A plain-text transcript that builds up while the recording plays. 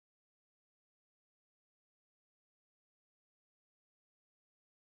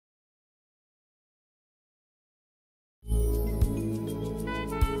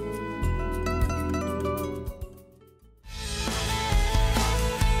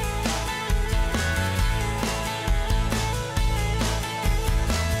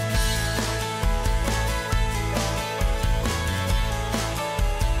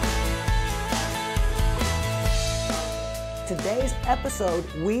episode,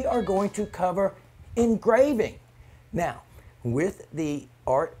 we are going to cover engraving. Now, with the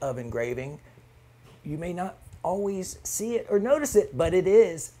art of engraving, you may not always see it or notice it, but it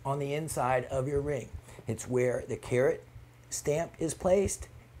is on the inside of your ring. It's where the carat stamp is placed,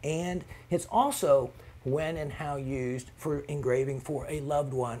 and it's also when and how used for engraving for a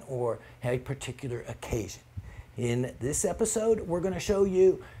loved one or a particular occasion. In this episode, we're going to show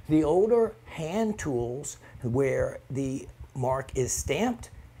you the older hand tools where the mark is stamped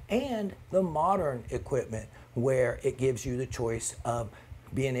and the modern equipment where it gives you the choice of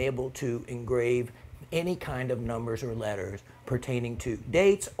being able to engrave any kind of numbers or letters pertaining to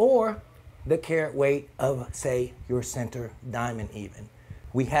dates or the carat weight of, say, your center diamond even.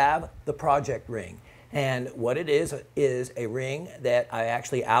 We have the project ring, and what it is a ring that I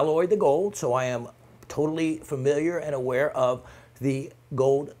actually alloyed the gold, so I am totally familiar and aware of the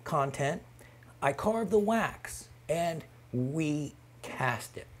gold content. I carved the wax and we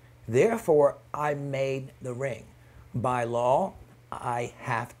cast it. Therefore, I made the ring. By law, I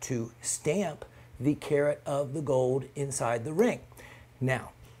have to stamp the carat of the gold inside the ring.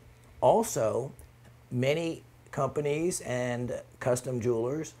 Now, also, many companies and custom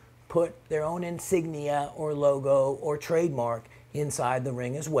jewelers put their own insignia or logo or trademark inside the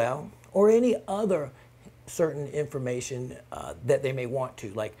ring as well, or any other certain information that they may want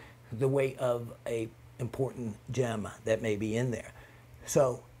to, like the weight of a important gem that may be in there.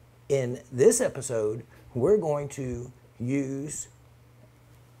 So in this episode, we're going to use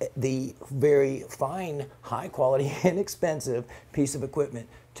the very fine, high quality, inexpensive piece of equipment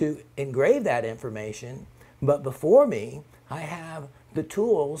to engrave that information. But before me, I have the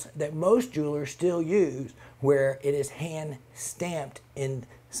tools that most jewelers still use, where it is hand stamped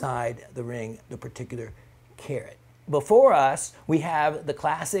inside the ring, the particular carat. Before us, we have the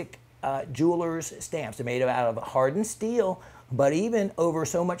classic jeweler's stamps. They're made out of hardened steel, but even over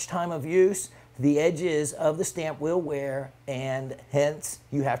so much time of use, the edges of the stamp will wear, and hence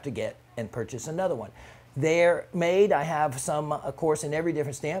you have to get and purchase another one. They're made, I have some, of course, in every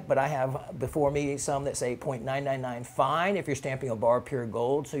different stamp, but I have before me some that say 0.999 fine if you're stamping a bar pure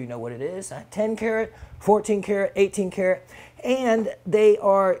gold, so you know what it is. 10 karat, 14 karat, 18 karat, and they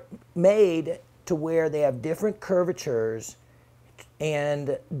are made to where they have different curvatures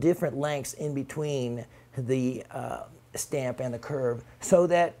and different lengths in between the stamp and the curve, so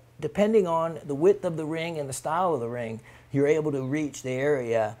that depending on the width of the ring and the style of the ring, you're able to reach the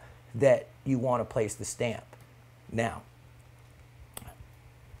area that you want to place the stamp. Now,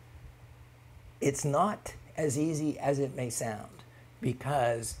 it's not as easy as it may sound,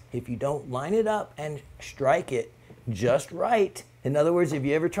 because if you don't line it up and strike it just right, in other words, if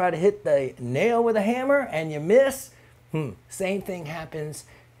you ever try to hit the nail with a hammer and you miss, same thing happens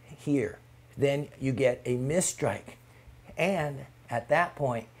here. Then you get a misstrike. And at that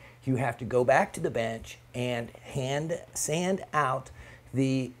point, you have to go back to the bench and hand sand out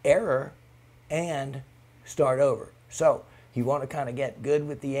the error and start over. So you want to kind of get good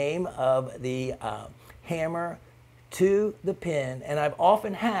with the aim of the hammer to the pin. And I've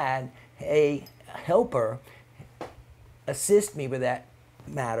often had a helper assist me with that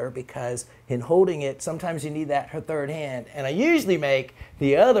matter, because in holding it, sometimes you need that third hand. And I usually make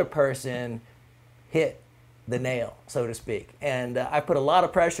the other person hit the nail, so to speak. And I put a lot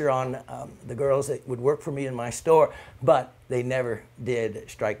of pressure on the girls that would work for me in my store, but they never did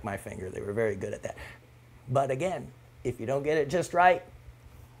strike my finger. They were very good at that. But again, if you don't get it just right,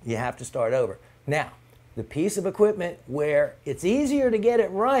 you have to start over. Now, the piece of equipment where it's easier to get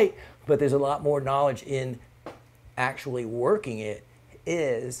it right, but there's a lot more knowledge in actually working it,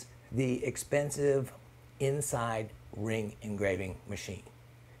 is the expensive inside ring engraving machine.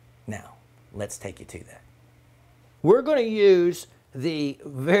 Now, let's take you to that. We're going to use the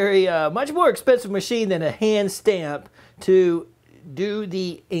very much more expensive machine than a hand stamp to do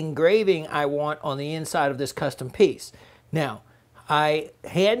the engraving I want on the inside of this custom piece. Now, I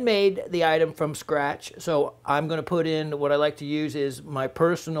handmade the item from scratch, so I'm going to put in what I like to use is my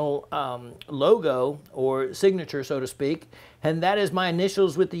personal logo or signature, so to speak, and that is my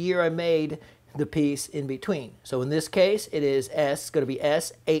initials with the year I made the piece in between. So in this case, it is S, it's going to be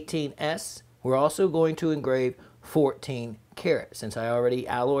S18S. We're also going to engrave 14 karat. Since I already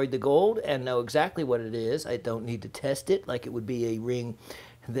alloyed the gold and know exactly what it is, I don't need to test it like it would be a ring,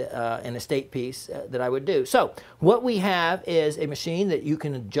 an estate piece that I would do. So what we have is a machine that you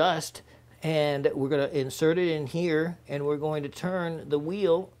can adjust, and we're going to insert it in here, and we're going to turn the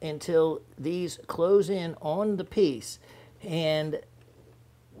wheel until these close in on the piece. And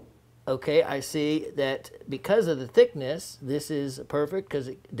okay, I see that because of the thickness, this is perfect because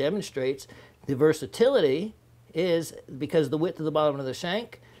it demonstrates the versatility is because the width of the bottom of the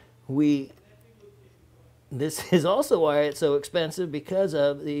shank, this is also why it's so expensive, because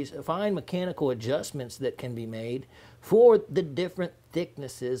of these fine mechanical adjustments that can be made for the different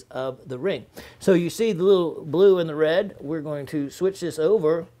thicknesses of the ring. So you see the little blue and the red. We're going to switch this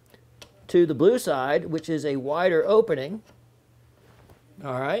over to the blue side, which is a wider opening.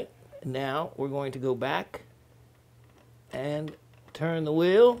 All right, now we're going to go back and turn the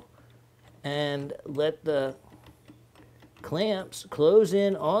wheel and let the clamps close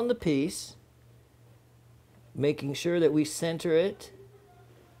in on the piece, making sure that we center it.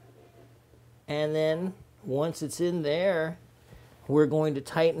 And then once it's in there, we're going to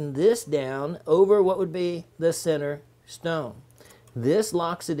tighten this down over what would be the center stone. This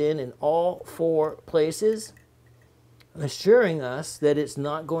locks it in all 4 places, assuring us that it's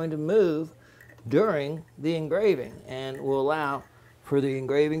not going to move during the engraving, and will allow for the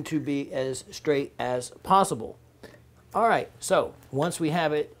engraving to be as straight as possible. All right, so once we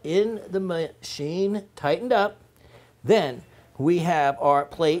have it in the machine tightened up, then we have our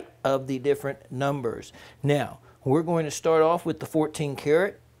plate of the different numbers. Now, we're going to start off with the 14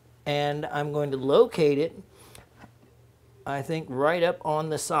 karat, and I'm going to locate it, I think, right up on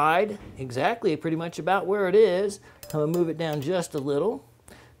the side, exactly pretty much about where it is. I'm going to move it down just a little.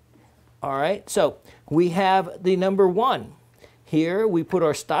 All right, so we have the number 1. Here we put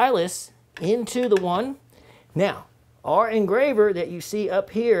our stylus into the 1. Now, our engraver that you see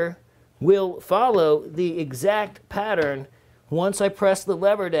up here will follow the exact pattern once I press the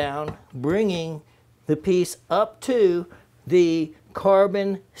lever down, bringing the piece up to the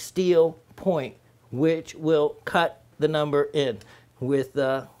carbon steel point, which will cut the number in with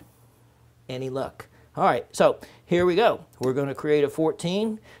any luck. All right, so here we go. We're going to create a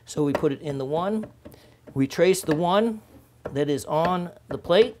 14, so we put it in the 1. We trace the 1 that is on the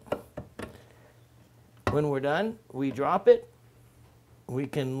plate. When we're done, we drop it. We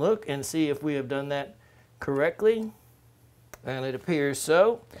can look and see if we have done that correctly, and it appears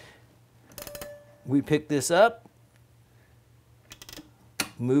so. We pick this up,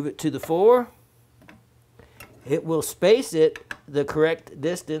 move it to the 4. It will space it the correct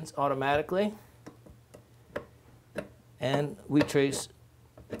distance automatically, and we trace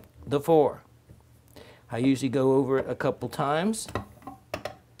the 4. I usually go over it a couple times.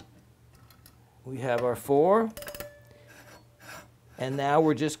 We have our 4, and now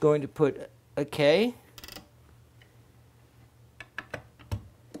we're just going to put a K.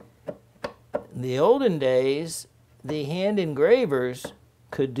 In the olden days, the hand engravers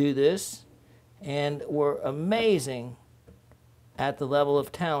could do this and were amazing at the level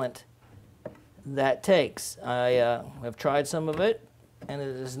of talent that takes. I have tried some of it, and it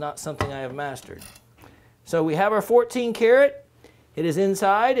is not something I have mastered. So we have our 14 karat. It is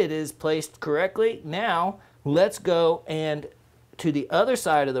inside. It is placed correctly. Now let's go and to the other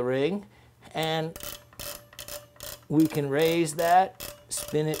side of the ring, and we can raise that,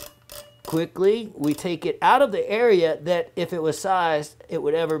 spin it quickly. We take it out of the area that, if it was sized, it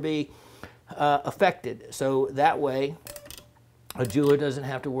would ever be affected. So that way a jeweler doesn't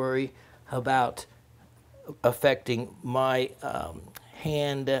have to worry about affecting my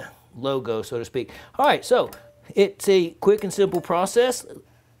hand logo, so to speak. All right, so it's a quick and simple process.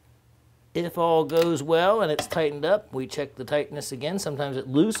 If all goes well and it's tightened up, we check the tightness again. Sometimes it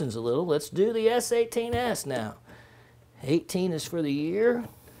loosens a little. Let's do the S18S now. 18 is for the year.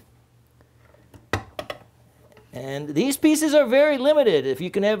 And these pieces are very limited. If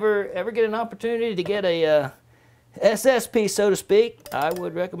you can ever get an opportunity to get a SS piece, so to speak, I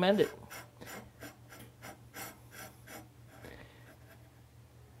would recommend it.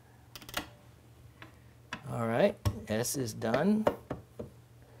 All right, S is done.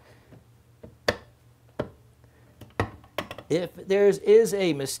 If there is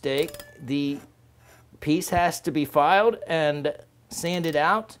a mistake, the piece has to be filed and sanded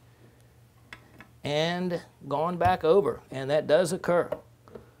out and gone back over, and that does occur.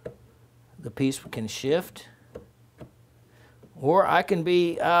 The piece can shift, or I can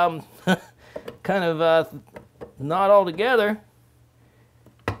be kind of not all together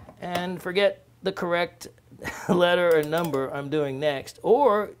and forget the correct letter or number I'm doing next,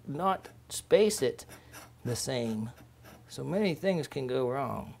 or not space it the same. So many things can go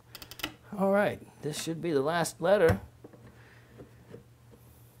wrong. All right, this should be the last letter.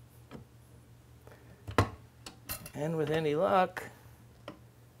 And with any luck,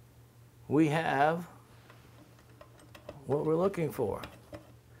 we have what we're looking for.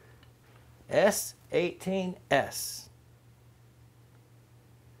 S18S.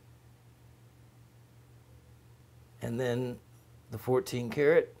 And then the 14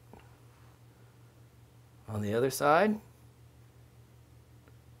 karat on the other side.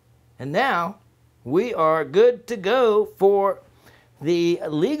 And now we are good to go for the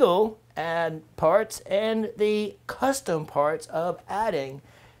legal parts and the custom parts of adding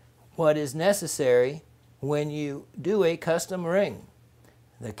what is necessary when you do a custom ring.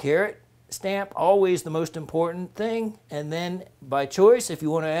 The carat stamp, always the most important thing, and then by choice, if you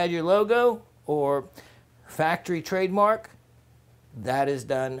want to add your logo or factory trademark, that is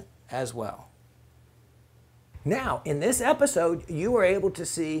done as well. Now, in this episode, you were able to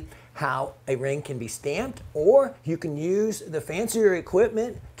see how a ring can be stamped, or you can use the fancier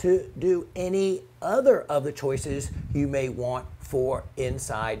equipment to do any other of the choices you may want for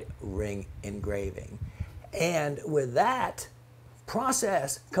inside ring engraving. And with that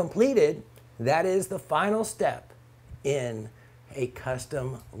process completed, that is the final step in a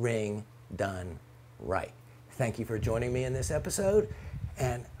custom ring done right. Thank you for joining me in this episode,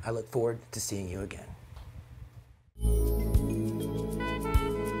 and I look forward to seeing you again.